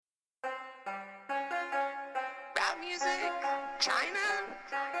Rap music? China?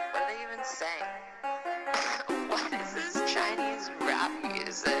 What are they even saying? What is this Chinese rap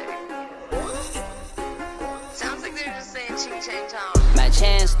music? Sounds like they're just saying ching chang chong. My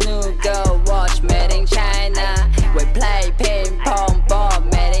chance new girl watch made in China. We play ping pong ball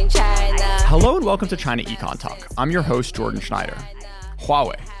made in China. Hello and welcome to ChinaEconTalk. I'm your host, Jordan Schneider.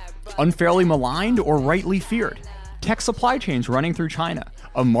 Huawei, unfairly maligned or rightly feared? Tech supply chains running through China,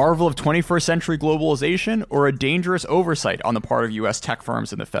 a marvel of 21st century globalization, or a dangerous oversight on the part of U.S. tech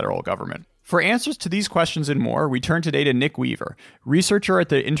firms and the federal government? For answers to these questions and more, we turn today to Nick Weaver, researcher at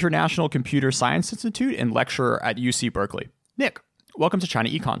the International Computer Science Institute and lecturer at UC Berkeley. Nick, welcome to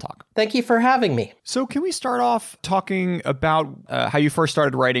ChinaEconTalk. Thank you for having me. So can we start off talking about how you first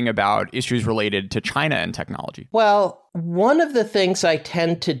started writing about issues related to China and technology? Well, one of the things I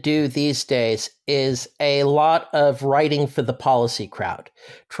tend to do these days is a lot of writing for the policy crowd,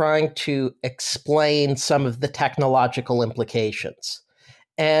 trying to explain some of the technological implications.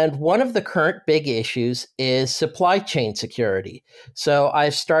 And one of the current big issues is supply chain security. So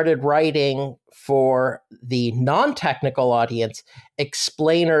I've started writing for the non-technical audience,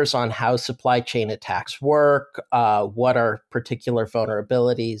 explainers on how supply chain attacks work, what are particular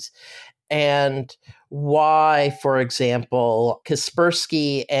vulnerabilities, and why, for example,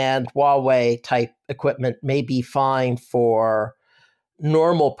 Kaspersky and Huawei type equipment may be fine for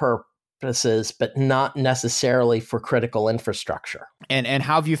normal purposes, but not necessarily for critical infrastructure. And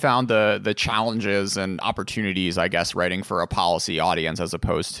how have you found the challenges and opportunities, I guess, writing for a policy audience as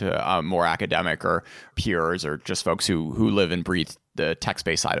opposed to more academic or peers or just folks who live and breathe the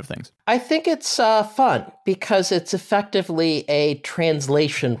tech-based side of things? I think it's fun because it's effectively a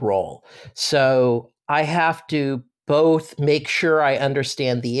translation role. So I have to both make sure I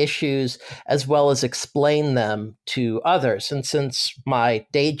understand the issues as well as explain them to others. And since my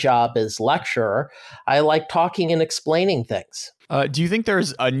day job is lecturer, I like talking and explaining things. Do you think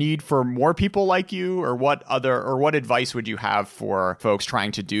there's a need for more people like you, or what advice would you have for folks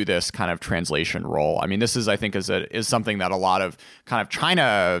trying to do this kind of translation role? I mean, this is, I think, is something that a lot of kind of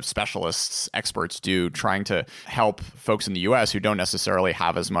China specialists, experts do, trying to help folks in the U.S. who don't necessarily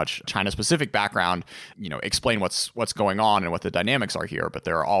have as much China-specific background, explain what's going on and what the dynamics are here. But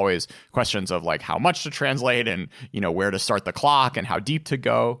there are always questions of like how much to translate and where to start the clock and how deep to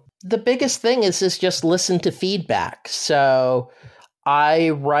go. The biggest thing is just listen to feedback. So I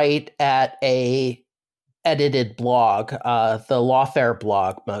write at a edited blog, the Lawfare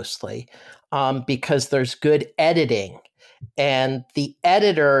blog mostly, because there's good editing. And the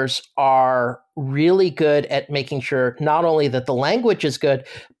editors are really good at making sure not only that the language is good,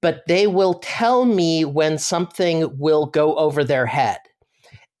 but they will tell me when something will go over their head.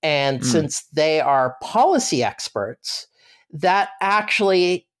 And since they are policy experts, that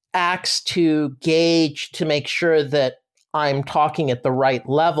actually acts to gauge to make sure that I'm talking at the right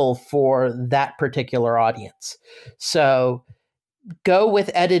level for that particular audience. So go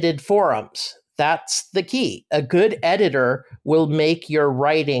with edited forums. That's the key. A good editor will make your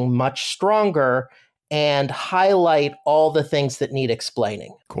writing much stronger and highlight all the things that need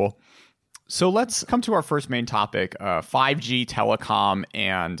explaining. Cool. So let's come to our first main topic, 5G, telecom,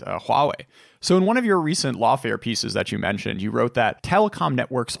 and Huawei. So in one of your recent Lawfare pieces that you mentioned, you wrote that telecom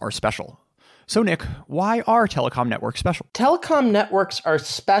networks are special. So Nick, why are telecom networks special? Telecom networks are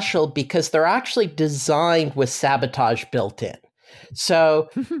special because they're actually designed with sabotage built in. So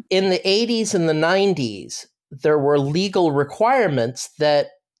in the 80s and the 90s, there were legal requirements that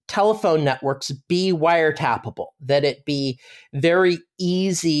telephone networks be wiretappable, that it be very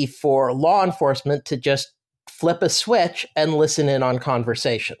easy for law enforcement to just flip a switch and listen in on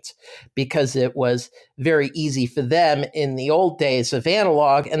conversations, because it was very easy for them in the old days of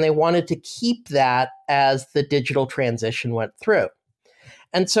analog, and they wanted to keep that as the digital transition went through.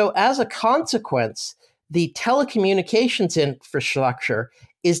 And so as a consequence, the telecommunications infrastructure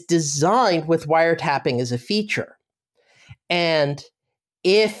is designed with wiretapping as a feature. And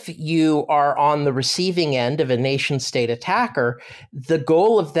if you are on the receiving end of a nation-state attacker, the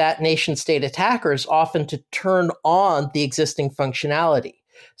goal of that nation-state attacker is often to turn on the existing functionality.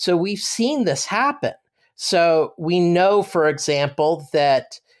 So we've seen this happen. So we know, for example,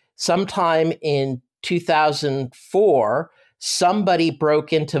 that sometime in 2004, somebody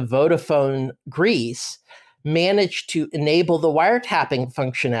broke into Vodafone Greece, managed to enable the wiretapping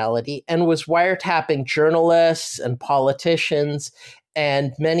functionality, and was wiretapping journalists and politicians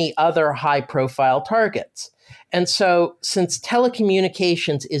and many other high-profile targets. And so since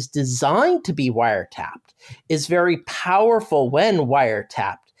telecommunications is designed to be wiretapped, is very powerful when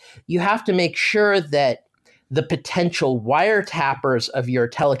wiretapped, you have to make sure that the potential wiretappers of your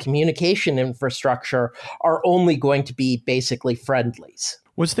telecommunication infrastructure are only going to be basically friendlies.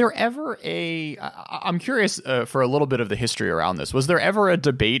 Was there ever I'm curious for a little bit of the history around this. Was there ever a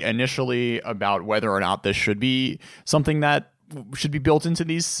debate initially about whether or not this should be something that should be built into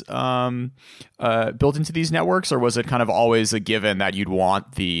these networks, or was it kind of always a given that you'd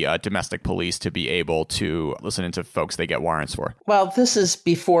want the domestic police to be able to listen into folks they get warrants for? Well, this is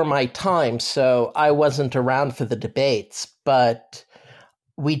before my time, so I wasn't around for the debates, but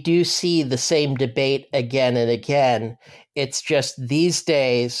we do see the same debate again and again. It's just these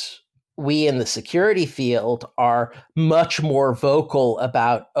days, we in the security field are much more vocal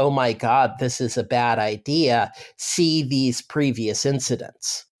about, oh my God, this is a bad idea. See these previous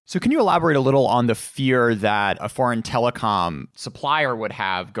incidents. So can you elaborate a little on the fear that a foreign telecom supplier would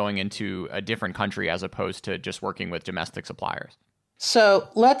have going into a different country as opposed to just working with domestic suppliers? So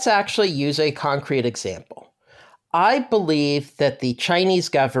let's actually use a concrete example. I believe that the Chinese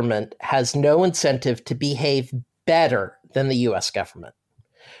government has no incentive to behave better than the US government.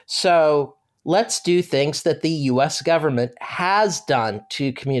 So let's do things that the US government has done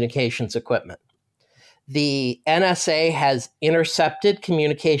to communications equipment. The NSA has intercepted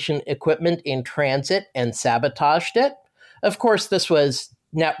communication equipment in transit and sabotaged it. Of course, this was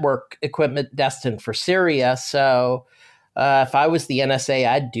network equipment destined for Syria. So if I was the NSA,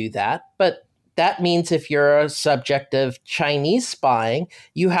 I'd do that. But that means if you're a subject of Chinese spying,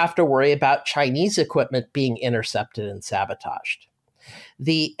 you have to worry about Chinese equipment being intercepted and sabotaged.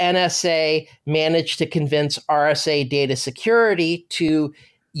 The NSA managed to convince RSA Data Security to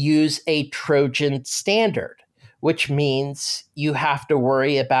use a Trojan standard, which means you have to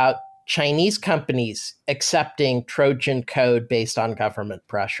worry about Chinese companies accepting Trojan code based on government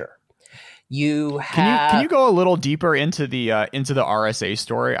pressure. Can you go a little deeper into the RSA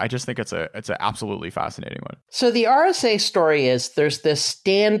story? I just think it's an absolutely fascinating one. So the RSA story is there's this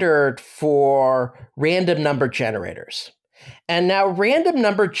standard for random number generators. And now random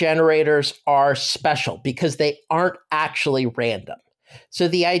number generators are special because they aren't actually random. So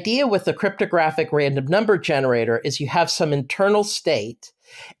the idea with a cryptographic random number generator is you have some internal state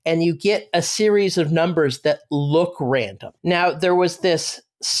and you get a series of numbers that look random. Now, there was this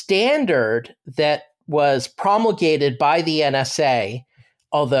standard that was promulgated by the NSA,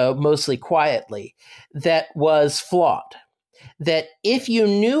 although mostly quietly, that was flawed. That if you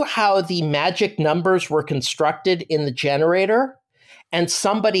knew how the magic numbers were constructed in the generator, and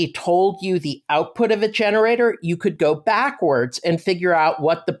somebody told you the output of a generator, you could go backwards and figure out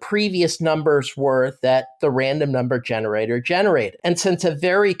what the previous numbers were that the random number generator generated. And since a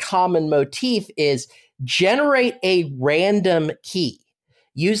very common motif is generate a random key,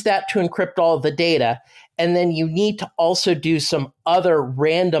 use that to encrypt all of the data, and then you need to also do some other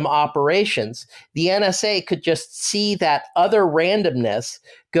random operations, the NSA could just see that other randomness,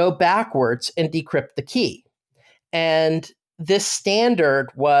 go backwards, and decrypt the key. And this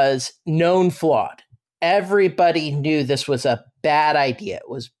standard was known flawed. Everybody knew this was a bad idea. It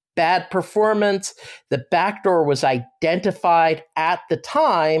was bad performance. The backdoor was identified at the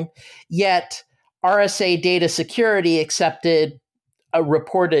time, yet RSA Data Security accepted a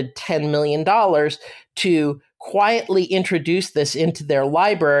reported $10 million to quietly introduce this into their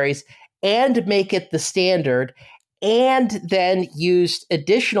libraries and make it the standard, and then used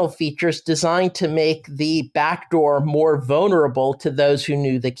additional features designed to make the backdoor more vulnerable to those who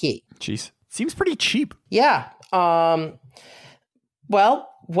knew the key. Jeez, seems pretty cheap. Yeah. Well,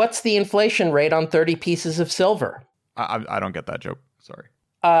 what's the inflation rate on 30 pieces of silver? I don't get that joke. Sorry.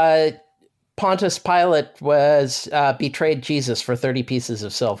 Pontius Pilate was betrayed Jesus for 30 pieces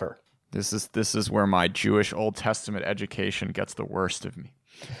of silver. This is where my Jewish Old Testament education gets the worst of me.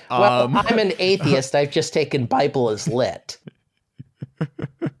 Well, I'm an atheist. I've just taken Bible as lit.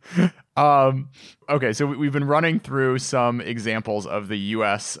 Okay, so we've been running through some examples of the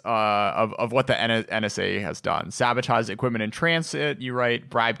U.S. Of what the NSA has done. Sabotage equipment in transit, you write,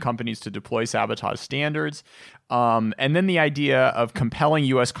 bribe companies to deploy sabotage standards. And then the idea of compelling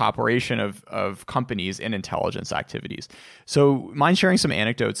U.S. cooperation of companies in intelligence activities. So mind sharing some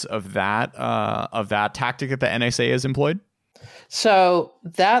anecdotes of that tactic that the NSA has employed? So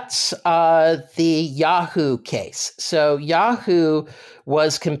that's the Yahoo case. So Yahoo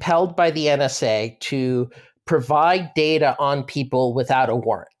was compelled by the NSA to provide data on people without a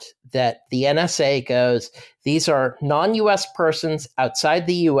warrant. That the NSA goes, these are non-US persons outside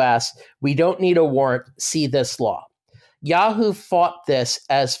the US. We don't need a warrant. See this law. Yahoo fought this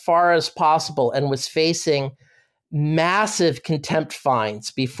as far as possible and was facing massive contempt fines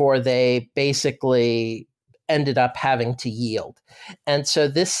before they basically ended up having to yield. And so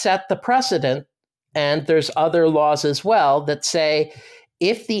this set the precedent and there's other laws as well that say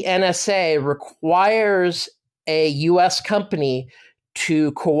if the NSA requires a US company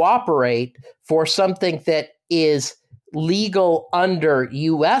to cooperate for something that is legal under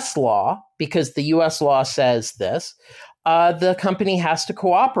US law, because the US law says this, the company has to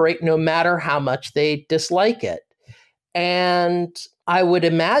cooperate no matter how much they dislike it. And I would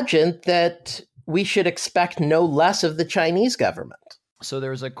imagine that we should expect no less of the Chinese government. So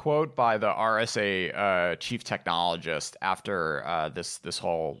there's a quote by the RSA chief technologist after this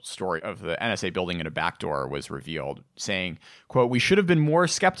whole story of the NSA building in a backdoor was revealed, saying, quote, "We should have been more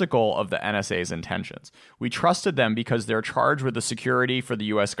skeptical of the NSA's intentions. We trusted them because they're charged with the security for the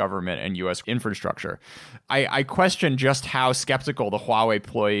U.S. government and U.S. infrastructure. I question just how skeptical the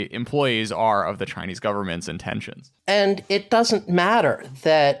Huawei employees are of the Chinese government's intentions." And it doesn't matter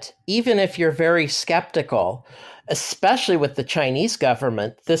that even if you're very skeptical, especially with the Chinese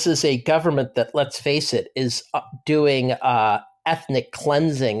government, this is a government that, let's face it, is doing ethnic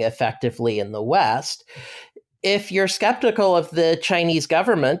cleansing effectively in the West. If you're skeptical of the Chinese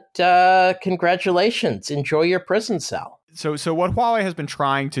government, congratulations, enjoy your prison cell. So what Huawei has been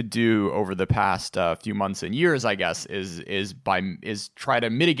trying to do over the past few months and years, I guess, is try to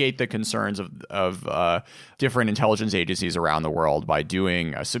mitigate the concerns of different intelligence agencies around the world by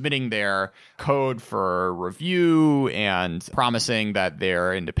submitting their code for review and promising that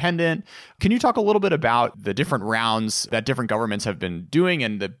they're independent. Can you talk a little bit about the different rounds that different governments have been doing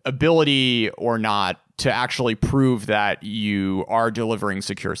and the ability or not to actually prove that you are delivering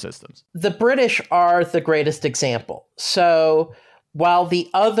secure systems? The British are the greatest example. So while the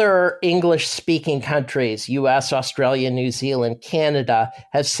other English-speaking countries, US, Australia, New Zealand, Canada,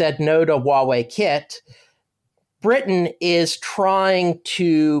 have said no to Huawei kit, Britain is trying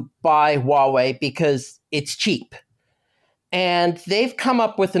to buy Huawei because it's cheap. And they've come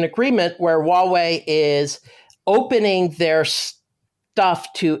up with an agreement where Huawei is opening their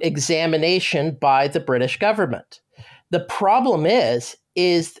stuff to examination by the British government. The problem is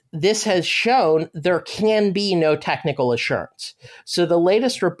this has shown there can be no technical assurance. So the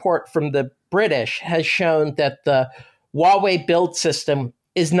latest report from the British has shown that the Huawei build system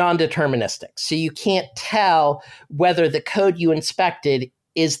is non-deterministic. So you can't tell whether the code you inspected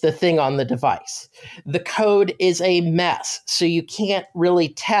is the thing on the device. The code is a mess, so you can't really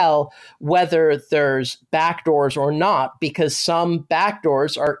tell whether there's backdoors or not, because some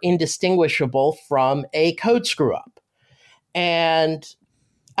backdoors are indistinguishable from a code screw-up. And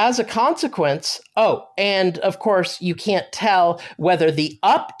as a consequence, and of course, you can't tell whether the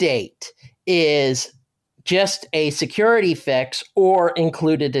update is just a security fix or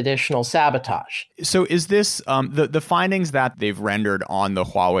included additional sabotage. So is this the findings that they've rendered on the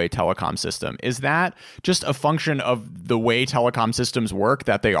Huawei telecom system, is that just a function of the way telecom systems work,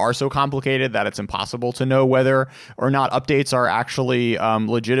 that they are so complicated that it's impossible to know whether or not updates are actually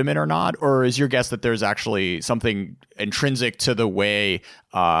legitimate or not? Or is your guess that there's actually something intrinsic to the way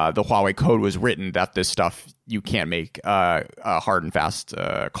the Huawei code was written that this stuff you can't make hard and fast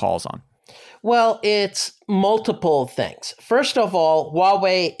calls on? Well, it's multiple things. First of all,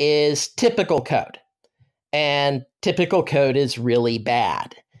 Huawei is typical code, and typical code is really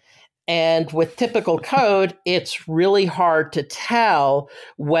bad. And with typical code, it's really hard to tell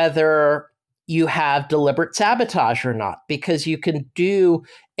whether you have deliberate sabotage or not, because you can do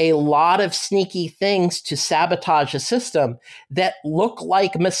a lot of sneaky things to sabotage a system that look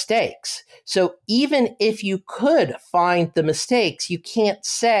like mistakes. So even if you could find the mistakes, you can't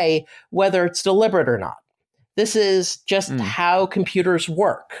say whether it's deliberate or not. This is just how computers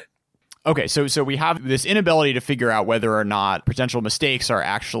work. Okay, so we have this inability to figure out whether or not potential mistakes are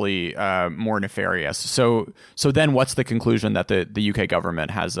actually more nefarious. So then what's the conclusion that the UK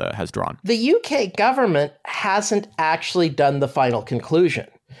government has drawn? The UK government hasn't actually done the final conclusion.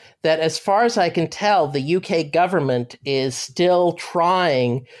 That as far as I can tell, the UK government is still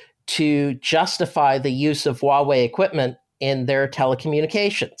trying to justify the use of Huawei equipment in their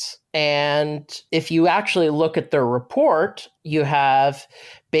telecommunications. And if you actually look at their report, you have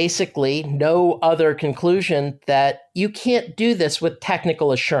basically no other conclusion that you can't do this with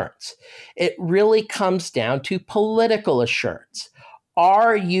technical assurance. It really comes down to political assurance.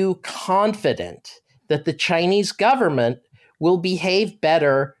 Are you confident that the Chinese government will behave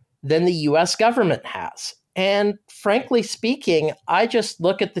better than the US government has? And frankly speaking, I just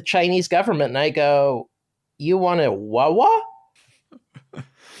look at the Chinese government and I go, you want a Wawa?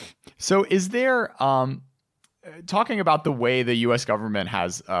 So is there talking about the way the U.S. government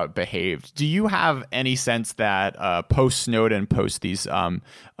has behaved, do you have any sense that post Snowden, post these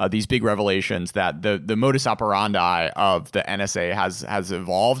big revelations, that the modus operandi of the NSA has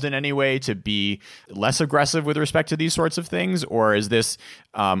evolved in any way to be less aggressive with respect to these sorts of things, or is this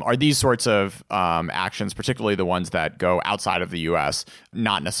are these sorts of actions, particularly the ones that go outside of the U.S.,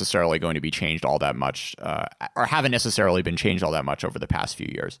 not necessarily going to be changed all that much, or haven't necessarily been changed all that much over the past few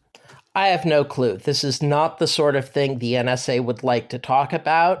years? I have no clue. This is not the sort of thing the NSA would like to talk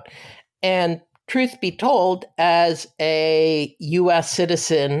about. And truth be told, as a U.S.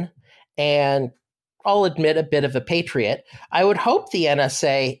 citizen, and I'll admit a bit of a patriot, I would hope the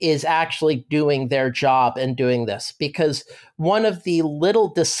NSA is actually doing their job and doing this, because one of the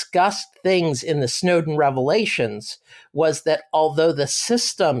little discussed things in the Snowden revelations was that although the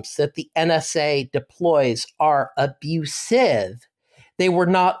systems that the NSA deploys are abusive, they were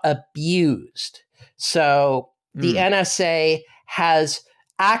not abused. So the NSA has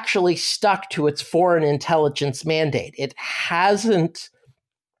actually stuck to its foreign intelligence mandate. It hasn't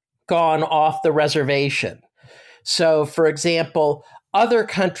gone off the reservation. So, for example, other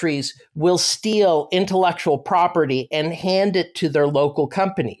countries will steal intellectual property and hand it to their local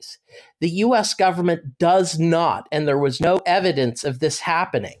companies. The U.S. government does not, and there was no evidence of this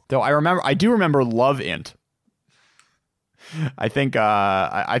happening. Though I do remember LoveInt. I think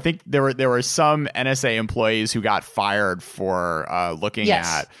there were some NSA employees who got fired for looking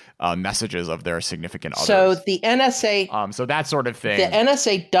at messages of their significant others. So the NSA, so that sort of thing. The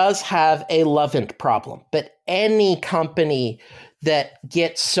NSA does have a LoveInt problem, but any company that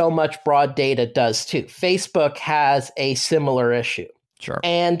gets so much broad data does too. Facebook has a similar issue. Sure.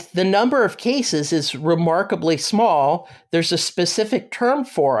 And the number of cases is remarkably small. There's a specific term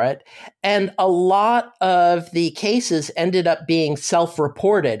for it. And a lot of the cases ended up being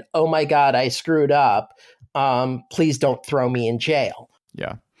self-reported. Oh my God, I screwed up. Please don't throw me in jail.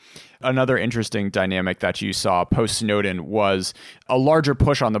 Yeah. Another interesting dynamic that you saw post Snowden was a larger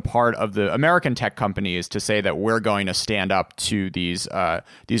push on the part of the American tech companies to say that we're going to stand up to these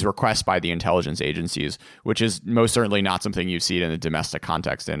requests by the intelligence agencies, which is most certainly not something you see in the domestic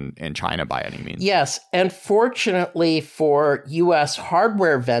context in China by any means. Yes, and fortunately for U.S.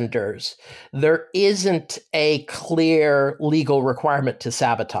 hardware vendors, there isn't a clear legal requirement to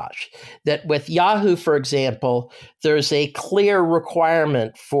sabotage. That with Yahoo, for example, there's a clear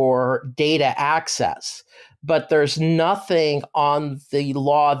requirement for data access, but there's nothing on the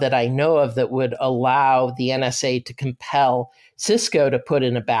law that I know of that would allow the NSA to compel Cisco to put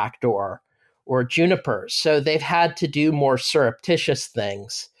in a backdoor or Juniper. So they've had to do more surreptitious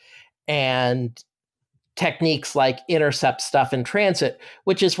things and techniques like intercept stuff in transit,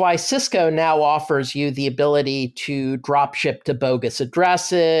 which is why Cisco now offers you the ability to drop ship to bogus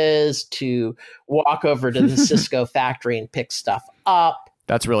addresses, to walk over to the Cisco factory and pick stuff up.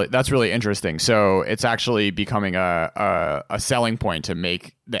 That's really interesting. So it's actually becoming a selling point to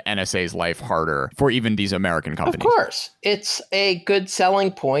make the NSA's life harder for even these American companies. Of course. It's a good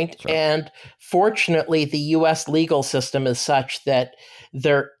selling point. Sure. And fortunately, the U.S. legal system is such that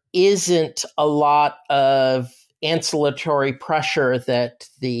there isn't a lot of ancillary pressure that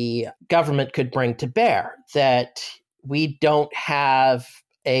the government could bring to bear, that we don't have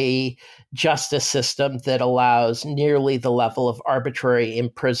a justice system that allows nearly the level of arbitrary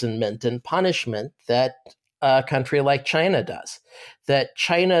imprisonment and punishment that a country like China does. That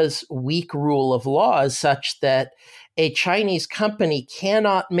China's weak rule of law is such that a Chinese company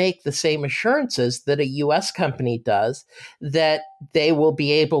cannot make the same assurances that a U.S. company does that they will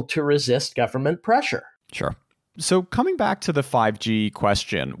be able to resist government pressure. Sure. So coming back to the 5G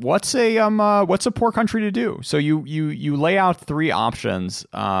question, what's a poor country to do? So you lay out three options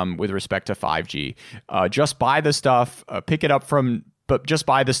with respect to 5G. Just buy the stuff, just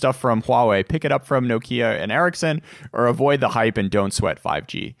buy the stuff from Huawei, pick it up from Nokia and Ericsson, or avoid the hype and don't sweat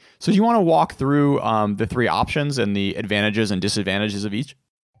 5G. So do you want to walk through the three options and the advantages and disadvantages of each?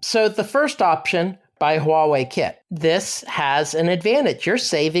 So the first option, buy Huawei kit. This has an advantage. You're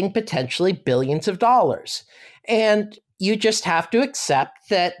saving potentially billions of dollars. And you just have to accept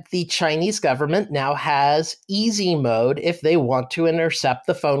that the Chinese government now has easy mode if they want to intercept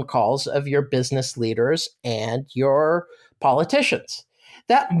the phone calls of your business leaders and your politicians.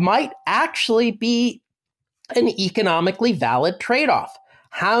 That might actually be an economically valid trade-off.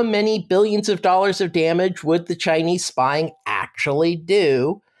 How many billions of dollars of damage would the Chinese spying actually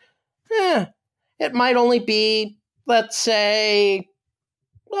do? It might only be, let's say,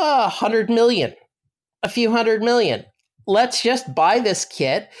 100 million. A few hundred million. Let's just buy this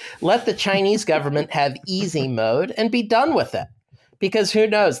kit, let the Chinese government have easy mode, and be done with it. because who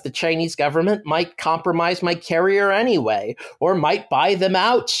knows, the Chinese government might compromise my carrier anyway, or might buy them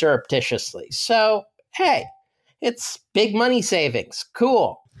out surreptitiously. So, hey, it's big money savings.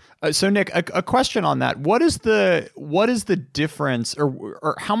 Cool. So Nick, a question on that. What is the difference,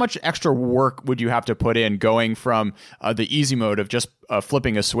 or how much extra work would you have to put in going from the easy mode of just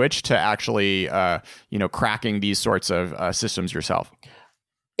flipping a switch to actually cracking these sorts of systems yourself?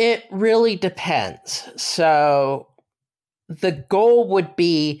 It really depends. So the goal would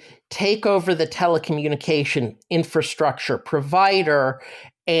be take over the telecommunication infrastructure provider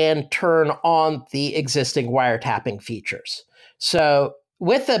and turn on the existing wiretapping features. So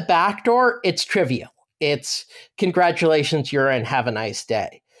with a backdoor, it's trivial. It's congratulations, you're in, have a nice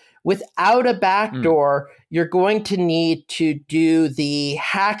day. Without a backdoor, you're going to need to do the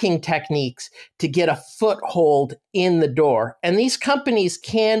hacking techniques to get a foothold in the door. And these companies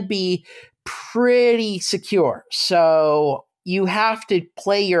can be pretty secure. So you have to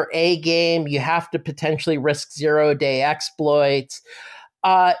play your A game. You have to potentially risk zero-day exploits.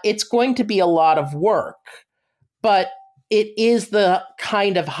 It's going to be a lot of work, but it is the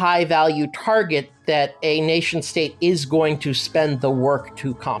kind of high-value target that a nation-state is going to spend the work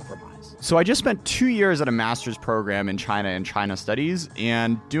to compromise. So I just spent 2 years at a master's program in China and China studies,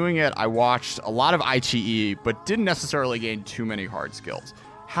 and doing it, I watched a lot of iQIYI, but didn't necessarily gain too many hard skills.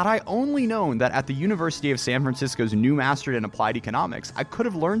 Had I only known that at the University of San Francisco's new master's in applied economics, I could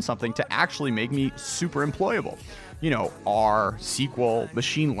have learned something to actually make me super employable. R, SQL,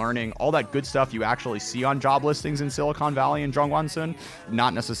 machine learning, all that good stuff you actually see on job listings in Silicon Valley and Zhongguancun,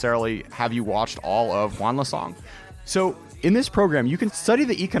 not necessarily have you watched all of Huanlasong. So in this program, you can study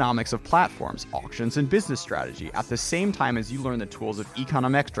the economics of platforms, auctions, and business strategy at the same time as you learn the tools of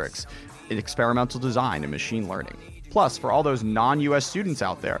econometrics, experimental design, and machine learning. Plus, for all those non-US students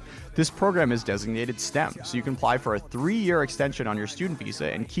out there, this program is designated STEM, so you can apply for a 3-year extension on your student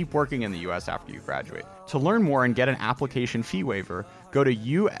visa and keep working in the US after you graduate. To learn more and get an application fee waiver, go to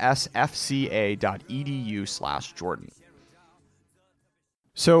usfca.edu/Jordan.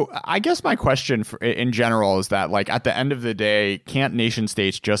 So I guess my question in general is that, at the end of the day, can't nation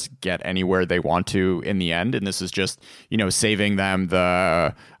states just get anywhere they want to in the end? And this is just, saving them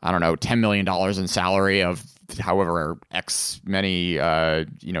the, $10 million in salary of however X many,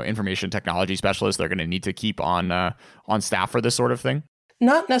 information technology specialists they're going to need to keep on staff for this sort of thing?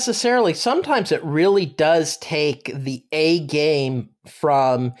 Not necessarily. Sometimes it really does take the A game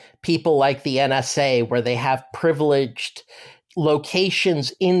from people like the NSA, where they have privileged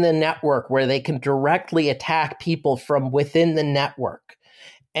locations in the network where they can directly attack people from within the network.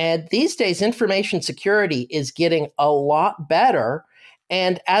 And these days, information security is getting a lot better.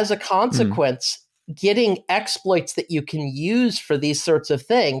 And as a consequence, getting exploits that you can use for these sorts of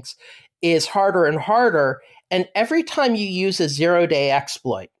things is harder and harder. And every time you use a zero-day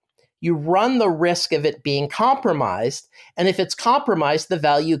exploit, you run the risk of it being compromised. And if it's compromised, the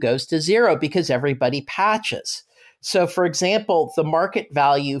value goes to zero because everybody patches. So, for example, the market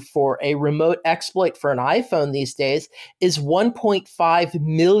value for a remote exploit for an iPhone these days is $1.5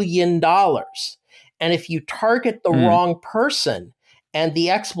 million. And if you target the wrong person and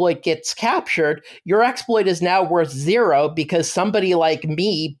the exploit gets captured, your exploit is now worth zero because somebody like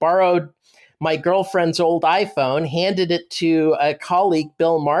me borrowed my girlfriend's old iPhone, handed it to a colleague,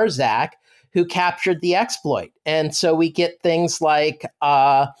 Bill Marzak, who captured the exploit. And so we get things like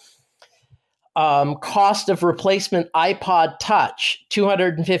cost of replacement iPod Touch,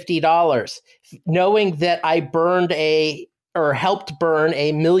 $250, knowing that I helped burn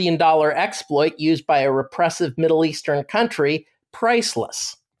 $1 million exploit used by a repressive Middle Eastern country,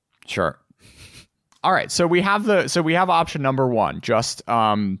 priceless. Sure. All right, so we have option number one. Just buy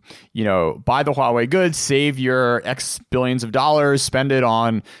the Huawei goods, save your X billions of dollars, spend it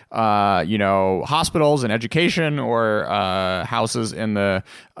on hospitals and education or houses in the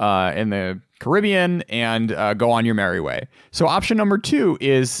Caribbean, and go on your merry way. So option number two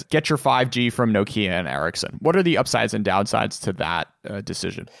is get your 5G from Nokia and Ericsson. What are the upsides and downsides to that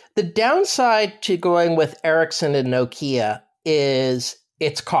decision? The downside to going with Ericsson and Nokia is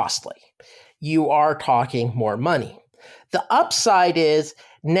it's costly. You are talking more money. The upside is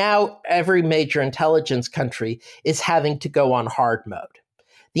now every major intelligence country is having to go on hard mode.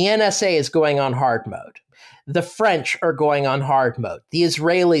 The NSA is going on hard mode. The French are going on hard mode. The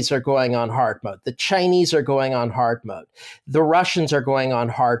Israelis are going on hard mode. The Chinese are going on hard mode. The Russians are going on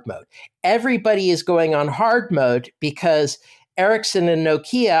hard mode. Everybody is going on hard mode because Ericsson and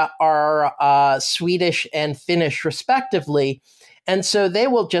Nokia are Swedish and Finnish respectively. And so they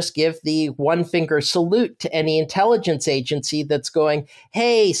will just give the one finger salute to any intelligence agency that's going,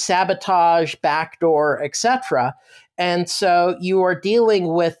 hey, sabotage, backdoor, etc. And so you are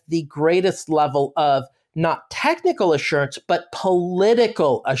dealing with the greatest level of not technical assurance, but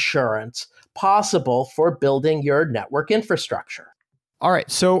political assurance possible for building your network infrastructure. All right,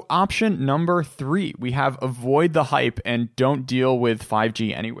 so option number 3, we have avoid the hype and don't deal with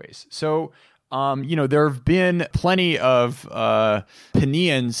 5G anyways. So, there have been plenty of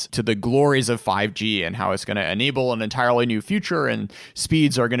opinions to the glories of 5G and how it's going to enable an entirely new future and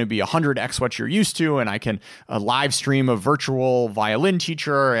speeds are going to be 100x what you're used to. And I can live stream a virtual violin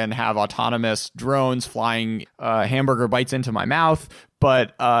teacher and have autonomous drones flying hamburger bites into my mouth.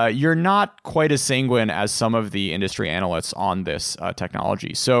 But you're not quite as sanguine as some of the industry analysts on this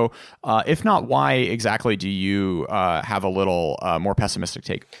technology. So if not, why exactly do you have a little more pessimistic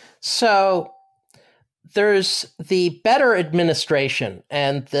take? So there's the better administration,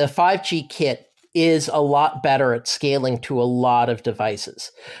 and the 5G kit is a lot better at scaling to a lot of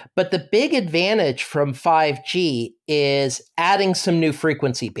devices. But the big advantage from 5G is adding some new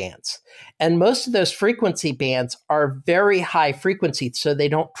frequency bands. And most of those frequency bands are very high frequency, so they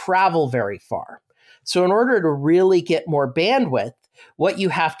don't travel very far. So in order to really get more bandwidth, what you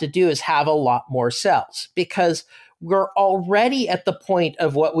have to do is have a lot more cells, because we're already at the point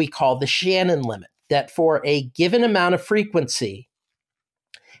of what we call the Shannon limit, that for a given amount of frequency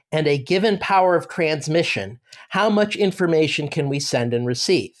and a given power of transmission, how much information can we send and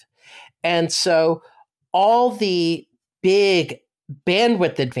receive? And so all the big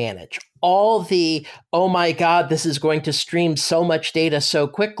bandwidth advantage, all the, oh my God, this is going to stream so much data so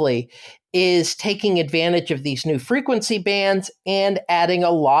quickly, is taking advantage of these new frequency bands and adding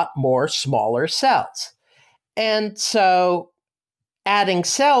a lot more smaller cells. And so adding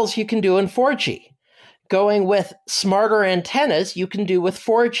cells you can do in 4G. Going with smarter antennas, you can do with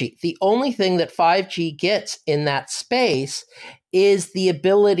 4G. The only thing that 5G gets in that space is the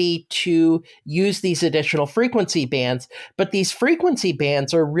ability to use these additional frequency bands. But these frequency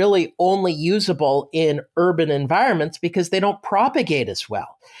bands are really only usable in urban environments because they don't propagate as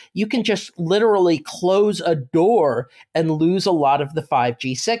well. You can just literally close a door and lose a lot of the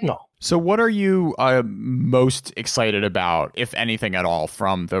 5G signal. So what are you most excited about, if anything at all,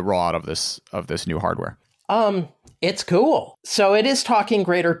 from the rollout of this new hardware? It's cool. So it is talking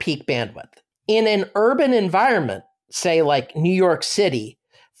greater peak bandwidth. In an urban environment, say like New York City,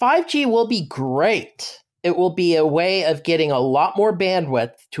 5G will be great. It will be a way of getting a lot more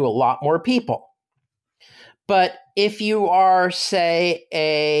bandwidth to a lot more people. But if you are, say,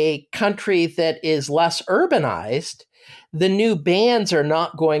 a country that is less urbanized, the new bands are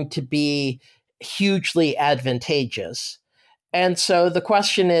not going to be hugely advantageous. And so the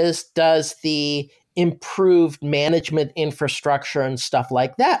question is, does the improved management infrastructure and stuff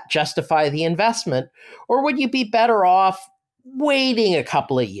like that justify the investment? Or would you be better off waiting a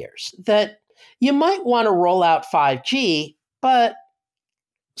couple of years? That you might want to roll out 5G, but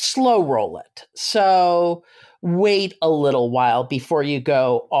slow roll it. So wait a little while before you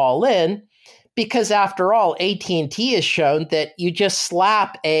go all in. Because after all, AT&T has shown that you just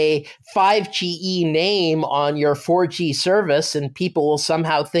slap a 5GE name on your 4G service and people will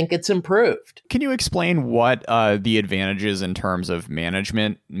somehow think it's improved. Can you explain what the advantages in terms of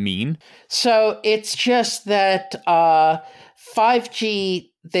management mean? So it's just that 5G,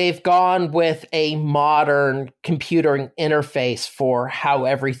 they've gone with a modern computing interface for how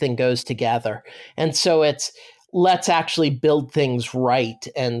everything goes together. And so it's let's actually build things right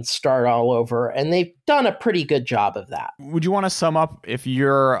and start all over. And they've done a pretty good job of that. Would you want to sum up if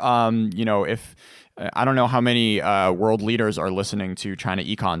you're, if I don't know how many world leaders are listening to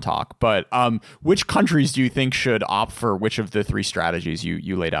ChinaEconTalk, but which countries do you think should opt for which of the 3 strategies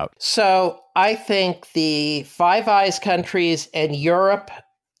you laid out? So I think the Five Eyes countries and Europe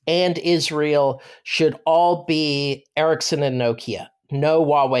and Israel should all be Ericsson and Nokia. No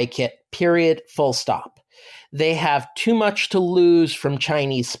Huawei kit, period, full stop. They have too much to lose from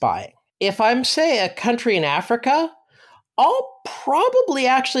Chinese spying. If I'm, say, a country in Africa, I'll probably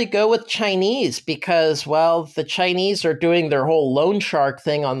actually go with Chinese because, well, the Chinese are doing their whole loan shark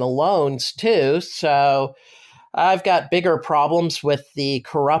thing on the loans too. So I've got bigger problems with the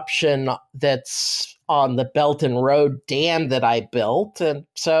corruption that's on the Belt and Road dam that I built. And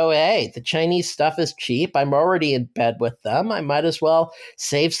so, hey, the Chinese stuff is cheap. I'm already in bed with them. I might as well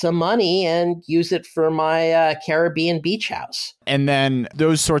save some money and use it for my Caribbean beach house. And then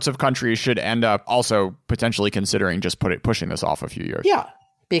those sorts of countries should end up also potentially considering just pushing this off a few years. Yeah,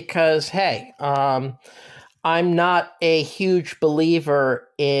 because, hey, I'm not a huge believer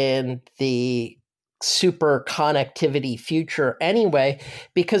in the super connectivity future anyway,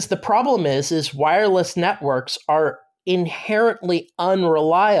 because the problem is wireless networks are inherently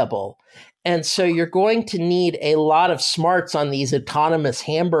unreliable. And so you're going to need a lot of smarts on these autonomous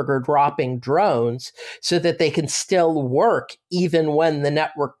hamburger dropping drones so that they can still work even when the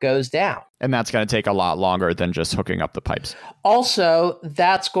network goes down. And that's going to take a lot longer than just hooking up the pipes. Also,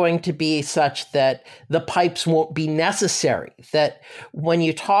 that's going to be such that the pipes won't be necessary. That when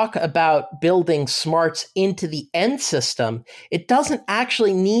you talk about building smarts into the end system, it doesn't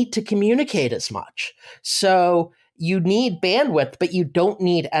actually need to communicate as much. So you need bandwidth, but you don't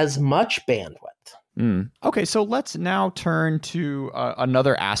need as much bandwidth. Okay, so let's now turn to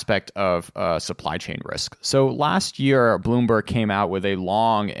another aspect of supply chain risk. So last year, Bloomberg came out with a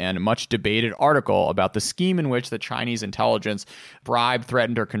long and much debated article about the scheme in which the Chinese intelligence bribed,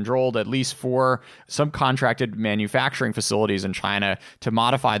 threatened, or controlled at least 4 subcontracted manufacturing facilities in China to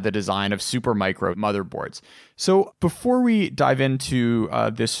modify the design of supermicro motherboards. So before we dive into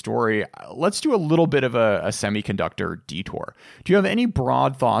this story, let's do a little bit of a semiconductor detour. Do you have any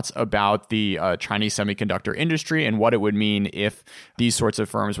broad thoughts about the Chinese semiconductor industry and what it would mean if these sorts of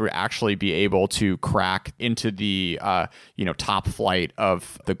firms would actually be able to crack into the top flight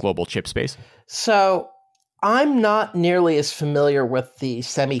of the global chip space? So I'm not nearly as familiar with the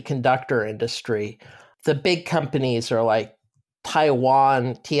semiconductor industry. The big companies are like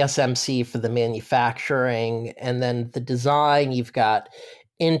Taiwan, TSMC for the manufacturing, and then the design, you've got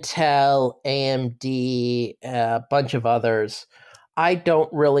Intel, AMD, a bunch of others. I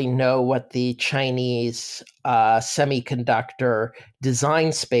don't really know what the Chinese semiconductor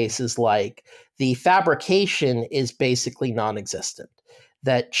design space is like. The fabrication is basically non-existent.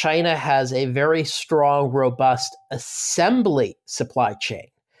 That China has a very strong, robust assembly supply chain.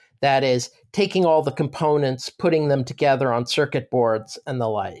 That is, taking all the components, putting them together on circuit boards and the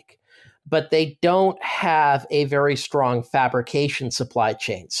like. But they don't have a very strong fabrication supply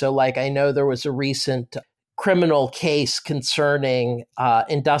chain. So like I know there was a recent criminal case concerning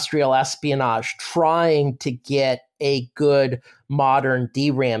industrial espionage trying to get a good modern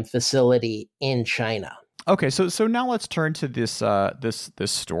DRAM facility in China. Okay, so now let's turn to this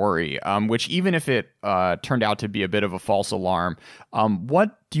story, which even if it turned out to be a bit of a false alarm,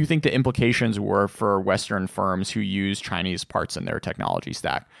 what do you think the implications were for Western firms who use Chinese parts in their technology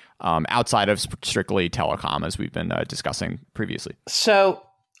stack, outside of strictly telecom, as we've been discussing previously? So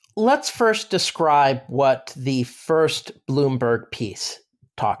let's first describe what the first Bloomberg piece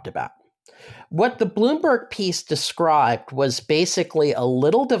talked about. What the Bloomberg piece described was basically a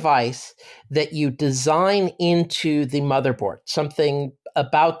little device that you design into the motherboard, something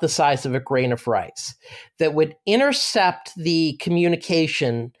about the size of a grain of rice, that would intercept the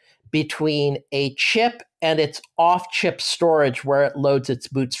communication between a chip and its off-chip storage where it loads its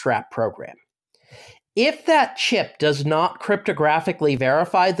Bootstrap program. If that chip does not cryptographically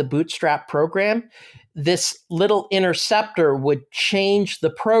verify the Bootstrap program, this little interceptor would change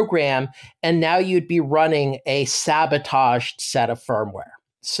the program, and now you'd be running a sabotaged set of firmware.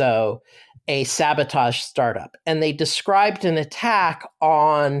 So a sabotage startup. And they described an attack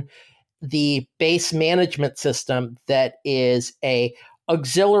on the base management system that is a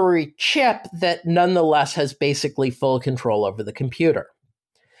auxiliary chip that nonetheless has basically full control over the computer.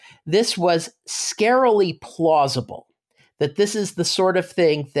 This was scarily plausible. That this is the sort of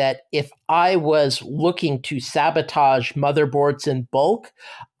thing that if I was looking to sabotage motherboards in bulk,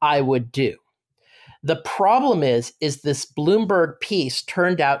 I would do. The problem is this Bloomberg piece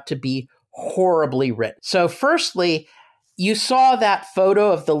turned out to be horribly written. So firstly, you saw that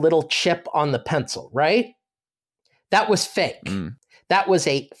photo of the little chip on the pencil, right? That was fake. That was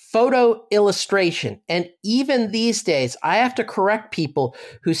a photo illustration. And even these days, I have to correct people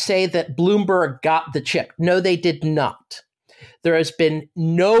who say that Bloomberg got the chip. No, they did not. There has been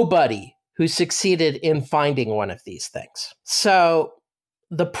nobody who succeeded in finding one of these things. So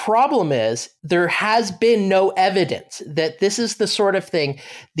the problem is there has been no evidence that this is the sort of thing.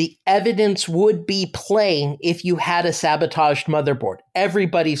 The evidence would be plain if you had a sabotaged motherboard.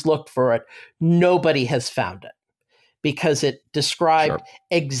 Everybody's looked for it. Nobody has found it because it described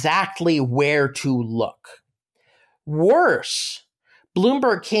exactly where to look. Worse,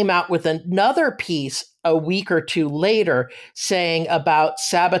 Bloomberg came out with another piece a week or two later saying about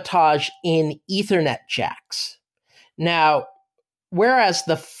sabotage in Ethernet jacks. Now, whereas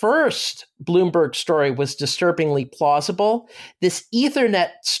the first Bloomberg story was disturbingly plausible, this Ethernet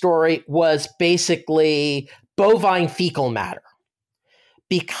story was basically bovine fecal matter.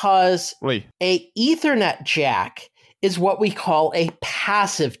 Because a Ethernet jack is what we call a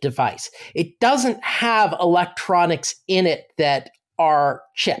passive device. It doesn't have electronics in it that are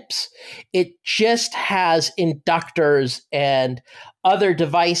chips. It just has inductors and other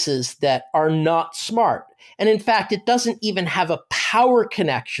devices that are not smart. And in fact, it doesn't even have a power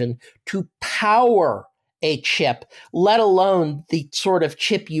connection to power a chip, let alone the sort of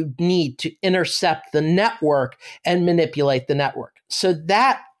chip you need to intercept the network and manipulate the network. So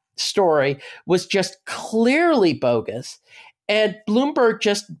that story was just clearly bogus. And Bloomberg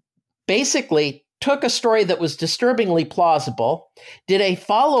just basically took a story that was disturbingly plausible, did a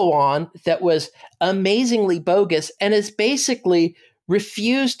follow-on that was amazingly bogus, and has basically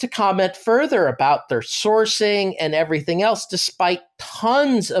refused to comment further about their sourcing and everything else, despite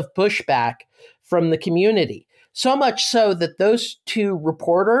tons of pushback from the community. So much so that those two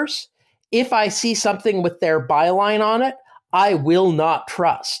reporters, if I see something with their byline on it, I will not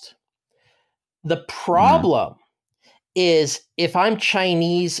trust. The problem is if I'm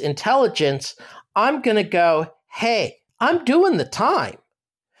Chinese intelligence, I'm going to go, hey, I'm doing the time.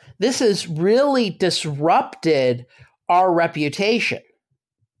 This has really disrupted our reputation.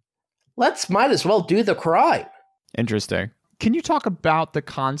 Might as well do the crime. Interesting. Can you talk about the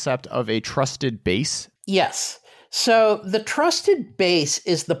concept of a trusted base? Yes. So the trusted base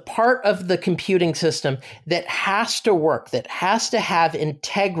is the part of the computing system that has to work, that has to have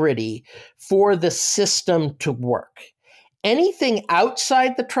integrity for the system to work. Anything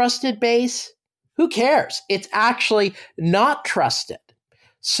outside the trusted base, who cares? It's actually not trusted.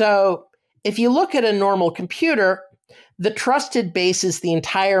 So if you look at a normal computer, the trusted base is the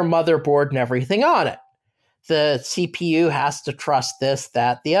entire motherboard and everything on it. The CPU has to trust this,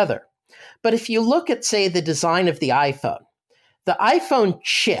 that, the other. But if you look at, say, the design of the iPhone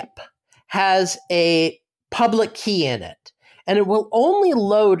chip has a public key in it, and it will only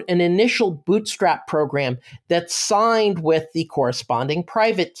load an initial bootstrap program that's signed with the corresponding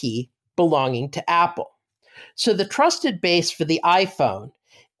private key belonging to Apple. So the trusted base for the iPhone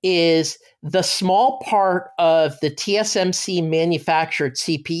is the small part of the TSMC manufactured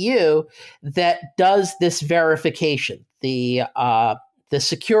CPU that does this verification, the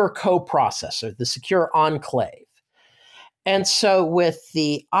secure coprocessor, the secure enclave. And so with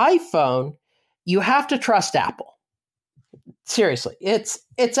the iPhone, you have to trust Apple. Seriously, it's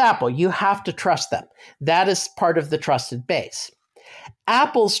Apple. You have to trust them. That is part of the trusted base.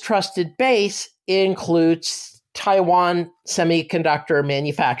 Apple's trusted base includes Taiwan Semiconductor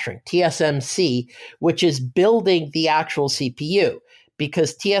Manufacturing, TSMC, which is building the actual CPU,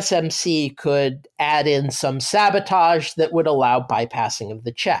 because TSMC could add in some sabotage that would allow bypassing of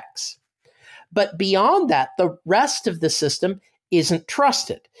the checks. But beyond that, the rest of the system isn't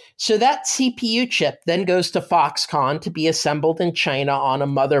trusted. So that CPU chip then goes to Foxconn to be assembled in China on a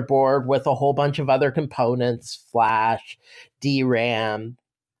motherboard with a whole bunch of other components, flash, DRAM,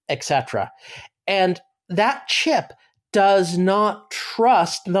 etc. And that chip does not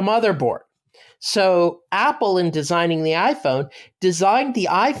trust the motherboard. So Apple, in designing the iPhone, designed the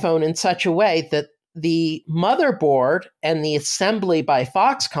iPhone in such a way that the motherboard and the assembly by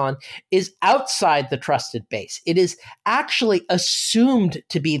Foxconn is outside the trusted base. It is actually assumed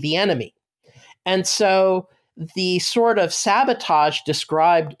to be the enemy. And so the sort of sabotage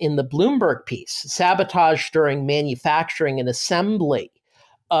described in the Bloomberg piece, sabotage during manufacturing and assembly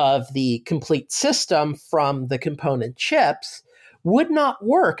of the complete system from the component chips, would not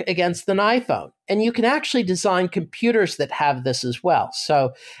work against an iPhone. And you can actually design computers that have this as well.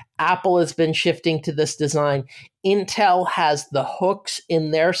 So Apple has been shifting to this design. Intel has the hooks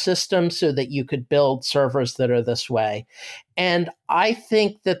in their system so that you could build servers that are this way. And I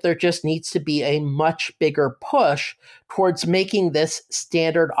think that there just needs to be a much bigger push towards making this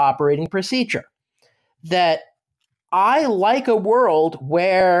standard operating procedure. That I like a world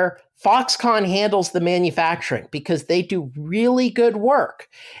where Foxconn handles the manufacturing because they do really good work,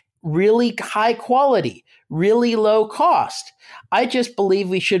 really high quality, really low cost. I just believe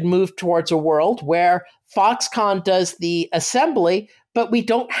we should move towards a world where Foxconn does the assembly, but we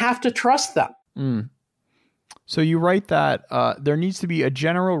don't have to trust them. So you write that there needs to be a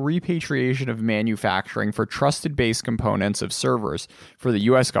general repatriation of manufacturing for trusted base components of servers for the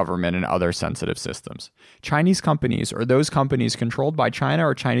U.S. government and other sensitive systems. Chinese companies or those companies controlled by China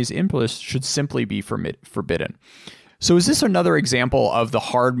or Chinese interests should simply be forbidden. So is this another example of the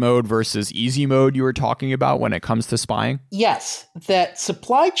hard mode versus easy mode you were talking about when it comes to spying? Yes, that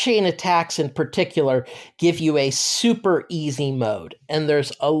supply chain attacks in particular give you a super easy mode, and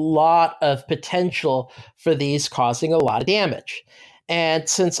there's a lot of potential for these causing a lot of damage. And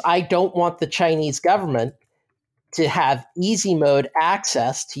since I don't want the Chinese government to have easy mode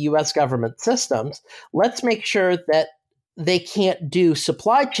access to US government systems, let's make sure that they can't do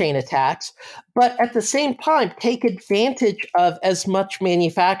supply chain attacks, but at the same time, take advantage of as much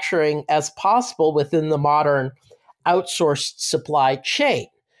manufacturing as possible within the modern outsourced supply chain.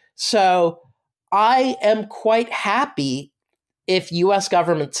 So I am quite happy if US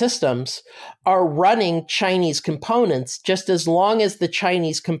government systems are running Chinese components, just as long as the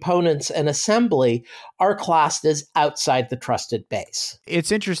Chinese components and assembly are classed as outside the trusted base.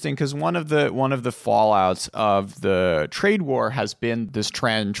 It's interesting because one of the fallouts of the trade war has been this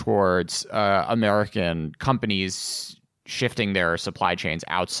trend towards American companies shifting their supply chains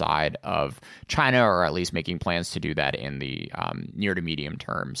outside of China, or at least making plans to do that in the near to medium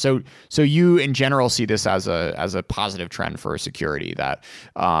term. So you in general see this as a positive trend for security, that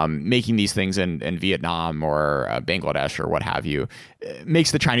making these things in Vietnam or Bangladesh or what have you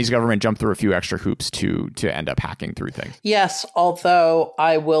makes the Chinese government jump through a few extra hoops to end up hacking through things. Yes, although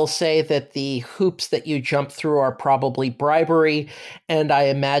I will say that the hoops that you jump through are probably bribery, and I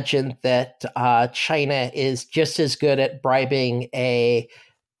imagine that China is just as good at bribing a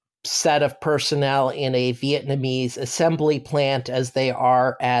set of personnel in a Vietnamese assembly plant as they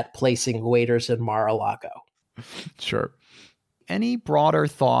are at placing waiters in Mar-a-Lago. Sure. Any broader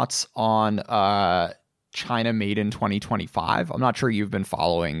thoughts on China made in 2025? I'm not sure you've been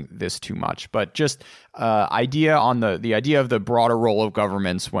following this too much, but just idea on the idea of the broader role of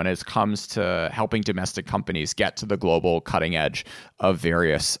governments when it comes to helping domestic companies get to the global cutting edge of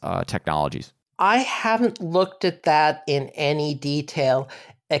various technologies. I haven't looked at that in any detail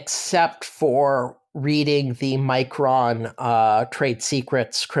except for reading the Micron trade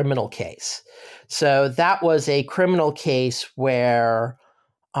secrets criminal case. So that was a criminal case where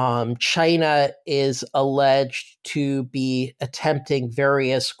China is alleged to be attempting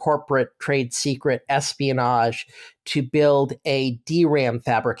various corporate trade secret espionage to build a DRAM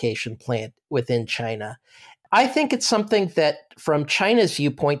fabrication plant within China. I think it's something that, from China's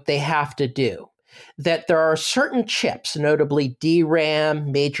viewpoint, they have to do. That there are certain chips, notably DRAM,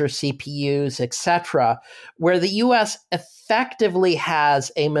 major CPUs, etc., where the U.S. effectively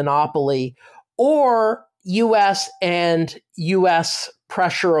has a monopoly, or U.S. and U.S.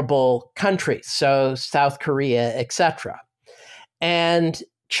 pressurable countries, so South Korea, etc. And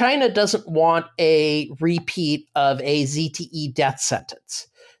China doesn't want a repeat of a ZTE death sentence.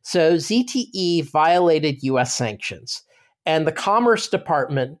 So ZTE violated U.S. sanctions, and the Commerce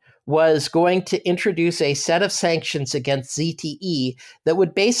Department was going to introduce a set of sanctions against ZTE that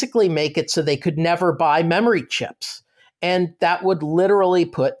would basically make it so they could never buy memory chips. And that would literally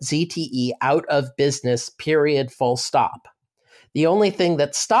put ZTE out of business, period, full stop. The only thing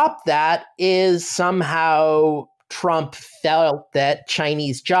that stopped that is somehow Trump felt that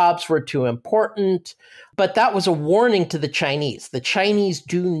Chinese jobs were too important. But that was a warning to the Chinese. The Chinese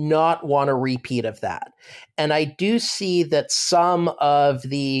do not want a repeat of that. And I do see that some of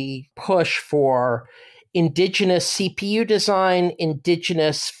the push for indigenous CPU design,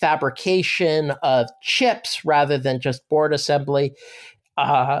 indigenous fabrication of chips rather than just board assembly,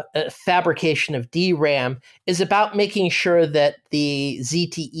 fabrication of DRAM is about making sure that the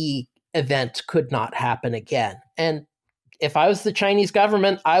ZTE event could not happen again. And if I was the Chinese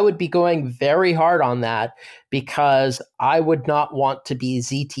government, I would be going very hard on that because I would not want to be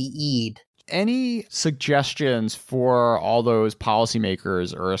ZTE'd. Any suggestions for all those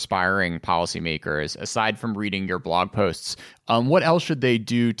policymakers or aspiring policymakers, aside from reading your blog posts? What else should they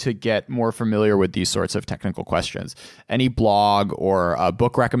do to get more familiar with these sorts of technical questions? Any blog or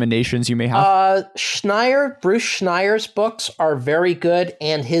book recommendations you may have? Bruce Schneier's books are very good,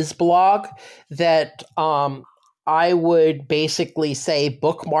 and his blog that I would basically say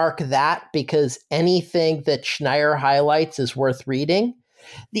bookmark that, because anything that Schneier highlights is worth reading.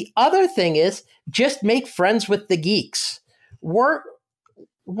 The other thing is just make friends with the geeks. We're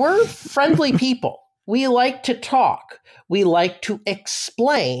friendly people. We like to talk. We like to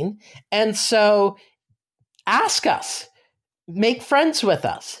explain. And so ask us, make friends with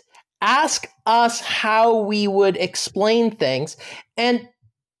us. Ask us how we would explain things. And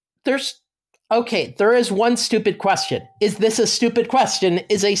there is one stupid question. Is this a stupid question?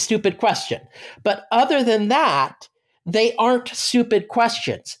 Is a stupid question. But other than that, they aren't stupid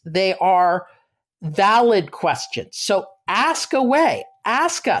questions. They are valid questions. So ask away.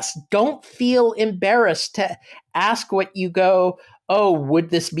 Ask us. Don't feel embarrassed to ask what you go, oh, would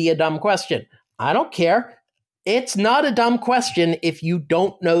this be a dumb question? I don't care. It's not a dumb question if you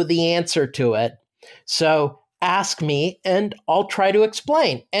don't know the answer to it. So ask me and I'll try to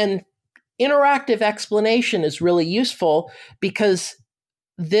explain. And interactive explanation is really useful because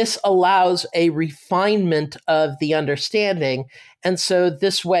this allows a refinement of the understanding. And so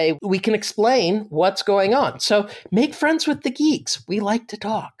this way we can explain what's going on. So make friends with the geeks. We like to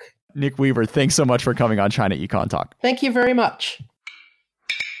talk. Nick Weaver, thanks so much for coming on ChinaEconTalk. Thank you very much.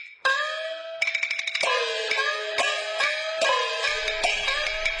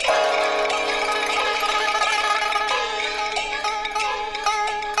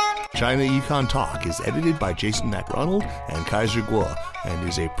 ChinaEconTalk is edited by Jason McRonald and Kaiser Guo and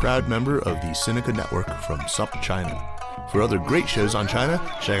is a proud member of the Sinica Network from Sup China. For other great shows on China,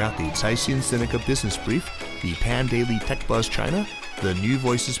 check out the Caixin Sinica Business Brief, the Pan Daily Tech Buzz China, the New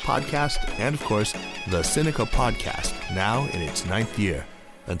Voices Podcast, and of course, the Sinica Podcast, now in its 9th year.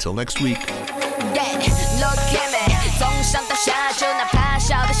 Until next week.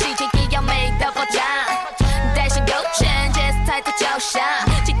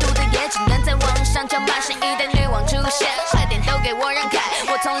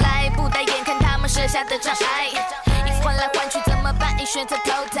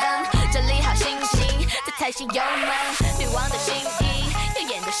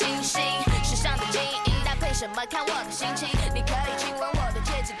什么看我的心情